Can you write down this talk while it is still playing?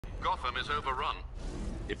Gotham is overrun.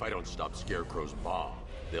 If I don't stop Scarecrow's bomb,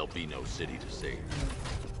 there'll be no city to save.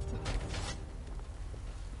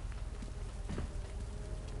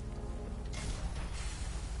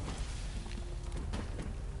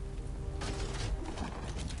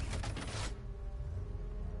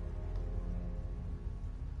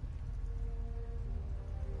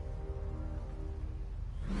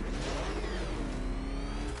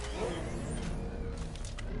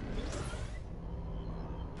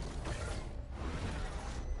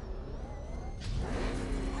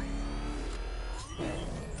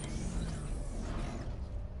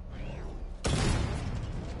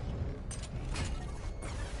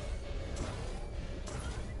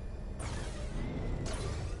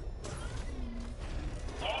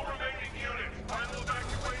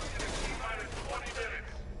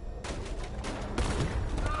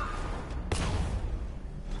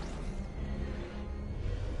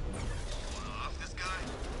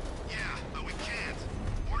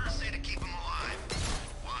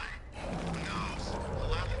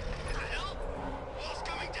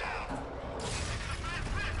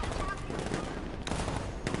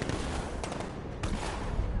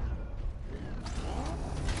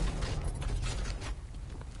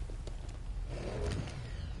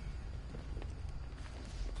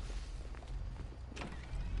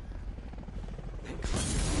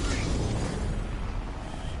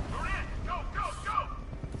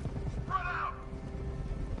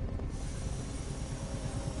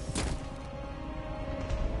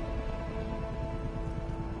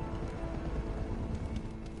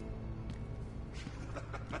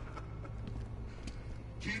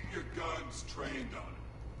 Trained on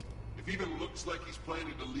it. If he even looks like he's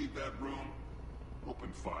planning to leave that room,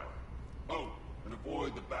 open fire. Oh, and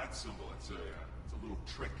avoid the bat symbol. It's a little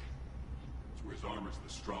trick. It's where his armor's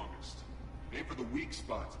the strongest. Aim for the weak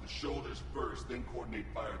spots, the shoulders first, then coordinate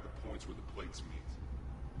fire at the points where the plates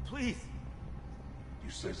meet. Please!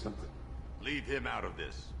 You say something? Leave him out of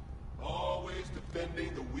this. Always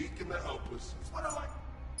defending the weak and the helpless. That's what I like.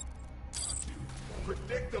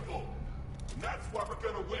 Predictable. And that's why we're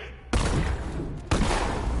gonna win.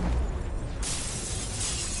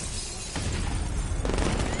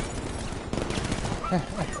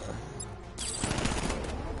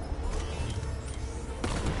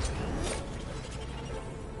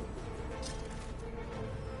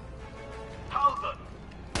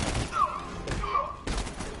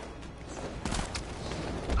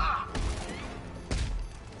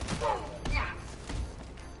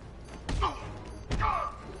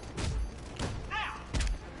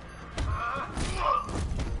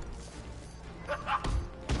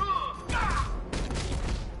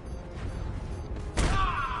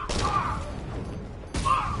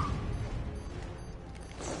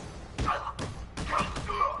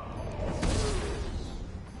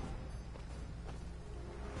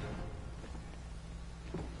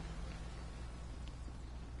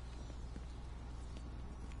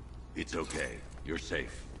 It's okay. You're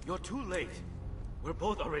safe. You're too late. We're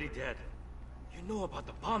both already dead. You know about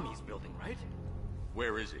the bomb he's building, right?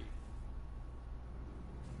 Where is he?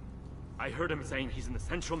 I heard him saying he's in the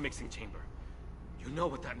central mixing chamber. You know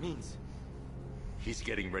what that means. He's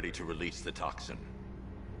getting ready to release the toxin.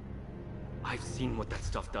 I've seen what that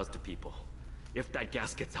stuff does to people. If that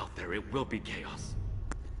gas gets out there, it will be chaos.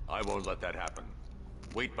 I won't let that happen.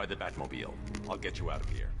 Wait by the Batmobile. I'll get you out of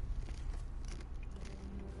here.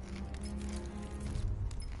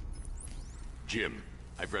 Jim,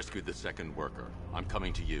 I've rescued the second worker. I'm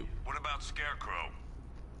coming to you. What about Scarecrow?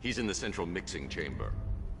 He's in the central mixing chamber.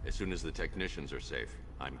 As soon as the technicians are safe,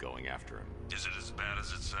 I'm going after him. Is it as bad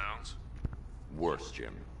as it sounds? Worse,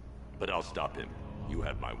 Jim. But I'll stop him. You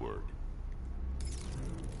have my word.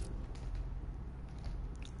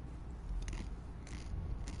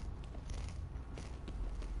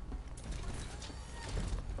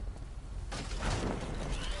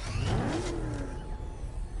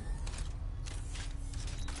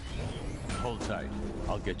 Hold tight.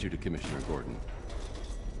 I'll get you to Commissioner Gordon.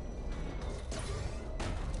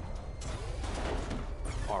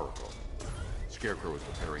 Oracle. Scarecrow is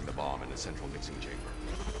preparing the bomb in the central mixing chamber.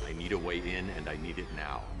 I need a way in, and I need it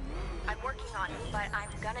now. I'm working on it, but I'm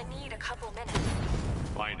gonna need a couple minutes.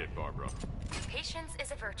 Find it, Barbara. Patience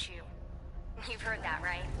is a virtue. You've heard that,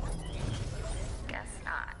 right? Guess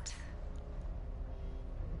not.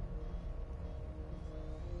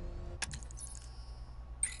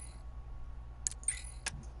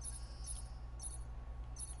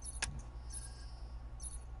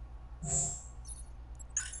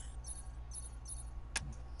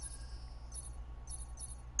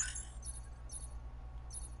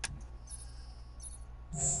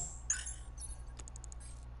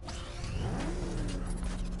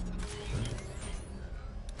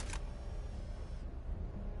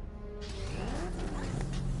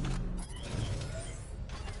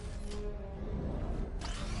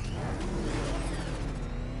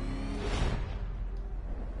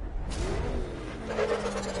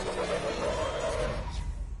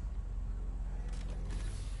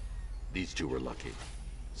 These two were lucky.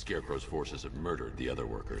 Scarecrow's forces have murdered the other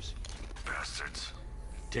workers. Bastards.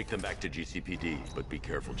 Take them back to GCPD, but be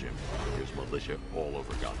careful, Jim. There's militia all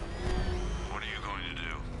over Gotham. What are you going to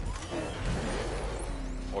do?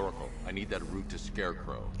 Oracle, I need that route to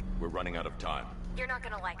Scarecrow. We're running out of time. You're not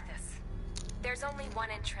gonna like this. There's only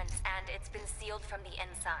one entrance, and it's been sealed from the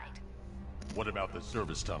inside. What about the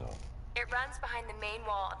service tunnel? It runs behind the main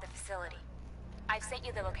wall of the facility. I've sent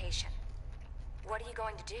you the location. What are you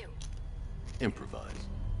going to do? Improvise.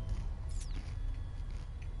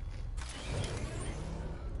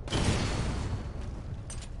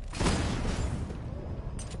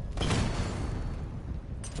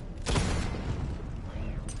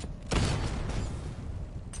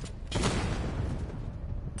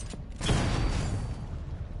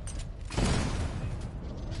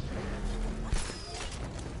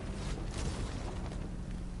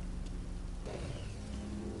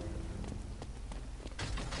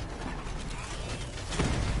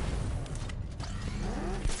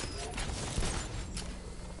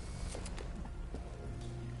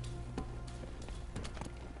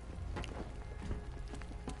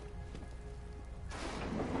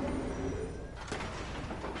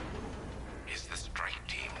 Is the strike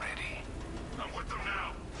team ready? I'm with them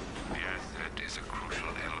now. Yes, that is a crucial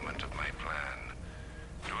element of my plan.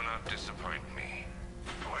 Do not disappoint me.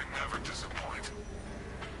 Oh, I never disappoint.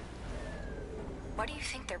 What do you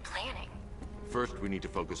think they're planning? First, we need to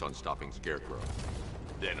focus on stopping Scarecrow.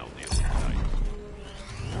 Then I'll deal with the Knight.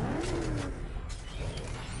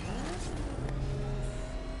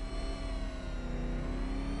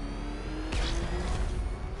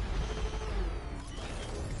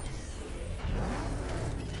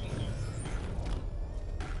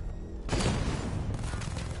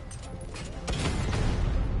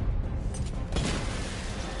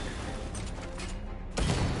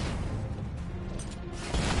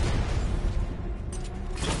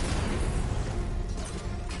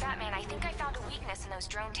 Batman, I think I found a weakness in those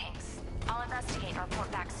drone tanks. I'll investigate and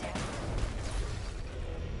report back soon.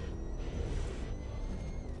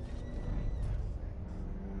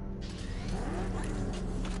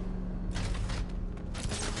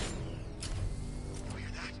 You hear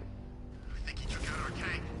that? I think he took out our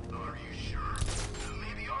tank. Are you sure?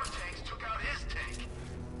 Maybe our tanks took out his tank.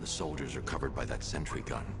 The soldiers are covered by that sentry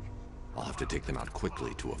gun. I'll have to take them out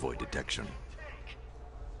quickly to avoid detection.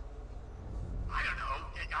 I don't know.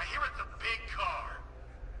 I hear it's a big car.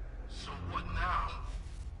 So what now?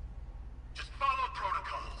 Just follow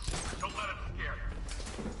protocols. Don't let it scare you.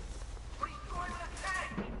 What are you doing with a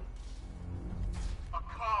tank? A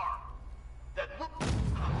car that looks...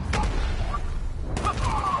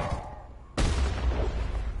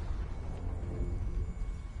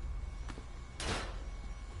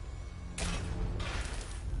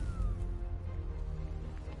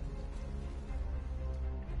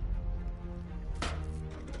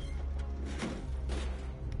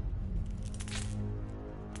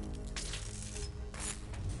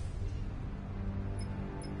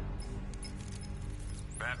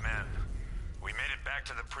 Batman, we made it back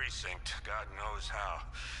to the precinct. God knows how.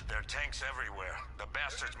 There are tanks everywhere. The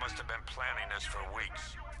bastards must have been planning this for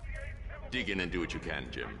weeks. Dig in and do what you can,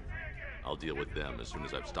 Jim. I'll deal with them as soon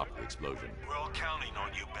as I've stopped the explosion. We're all counting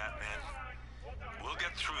on you, Batman. We'll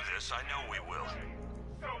get through this. I know we will.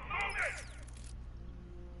 So move it!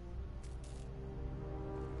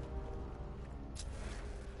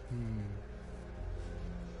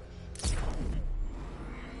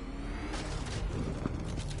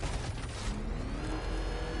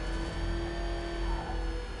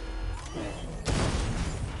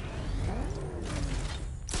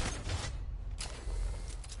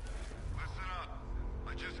 Listen up.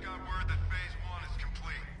 I just got word that Phase 1 is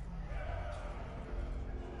complete.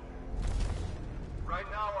 Right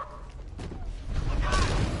now, our...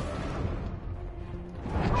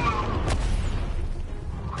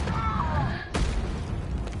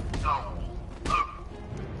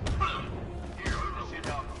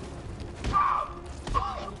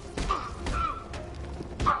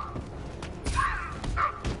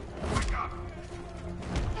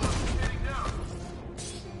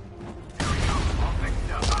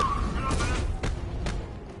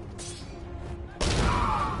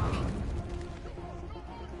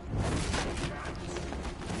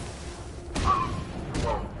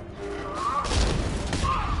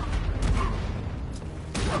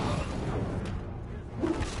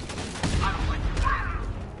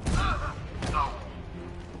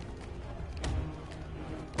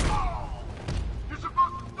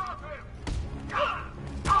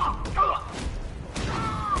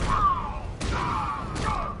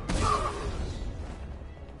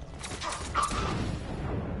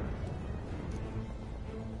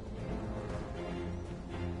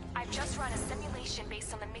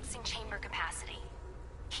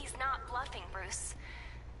 nothing, Bruce.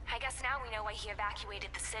 I guess now we know why he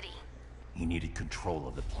evacuated the city. He needed control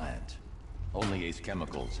of the plant. Only Ace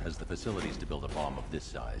Chemicals has the facilities to build a bomb of this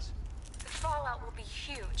size. The fallout will be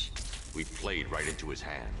huge. We played right into his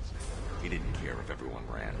hands. He didn't care if everyone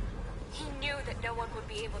ran. He knew that no one would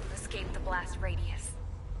be able to escape the blast radius.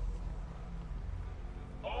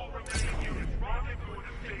 All remaining units, rendezvous at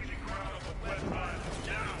the staging ground of the West Island.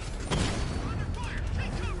 Now! Under fire!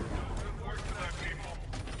 Take cover! Good work tonight, people.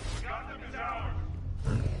 Gotham is ours!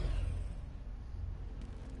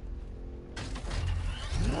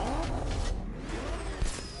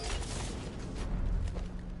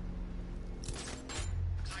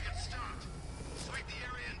 Looks like it's stopped. Sweep the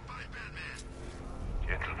area and find Batman.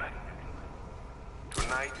 Gentlemen,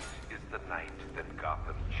 tonight is the night that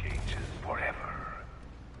Gotham changes forever.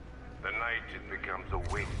 The night it becomes a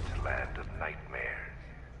wasteland of nightmares,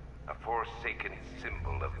 a forsaken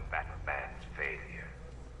symbol of Batman's failure,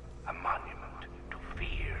 a monument to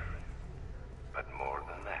fear. But more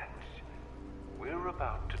than that, we're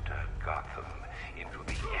about to turn Gotham into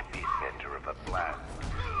the epicenter of a blast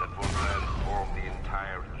that will transform the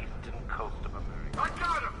entire eastern coast of America. I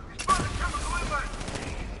got him! He's by the chemical inlet!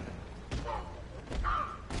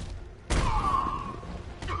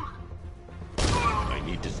 I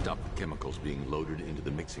need to stop the chemicals being loaded into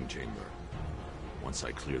the mixing chamber. Once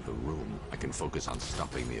I clear the room, I can focus on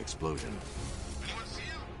stopping the explosion. Anyone see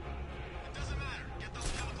him? It doesn't matter. Get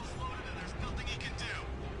those chemicals loaded and there's nothing he can do.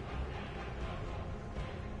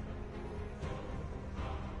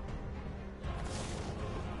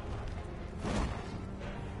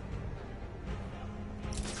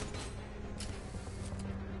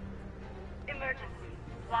 Emergency.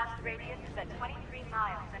 Blast radius is at 23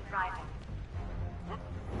 miles and driving.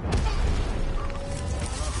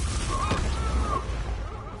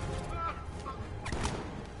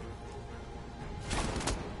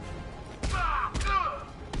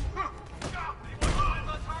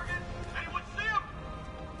 Anyone see him?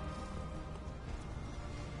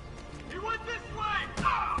 He went this way!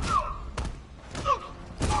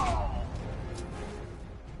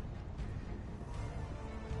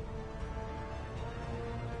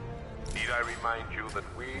 Need I remind you that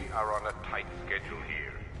we are on a tight schedule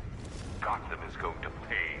here? Gotham is going to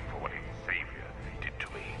pay for what its savior did to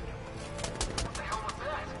me. What the hell was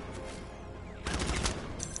that?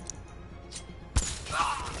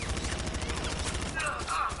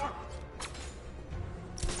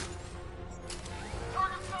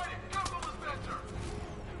 Target sighted! Chemical dispenser!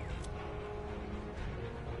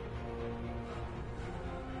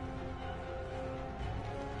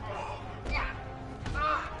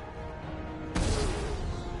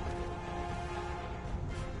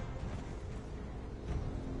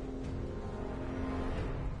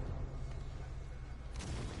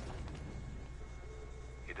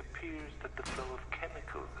 It appears that the flow of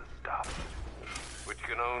chemicals has stopped, which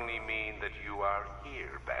can only mean that you are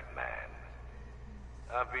here, Batman.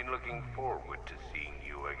 I've been looking forward to seeing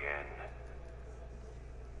you again.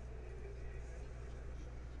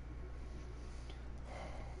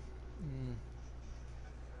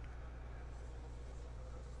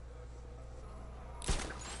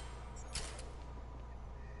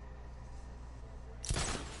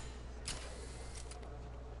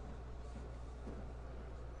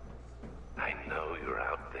 I know you're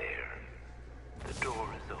out there. The door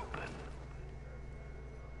is open.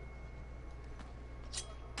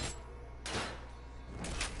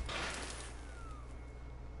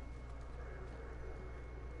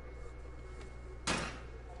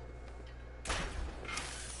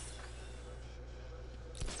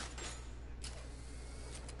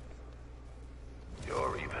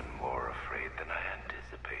 You're even more afraid than I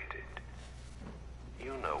anticipated.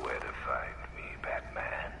 You know where to find me,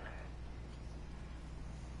 Batman.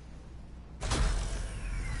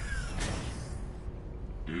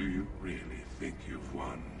 Do you really think you've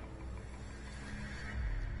won?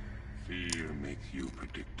 Fear makes you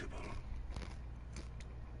predictable.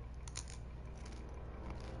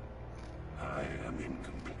 I am in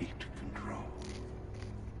complete control.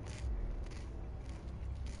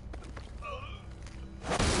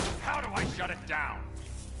 How do I shut it down?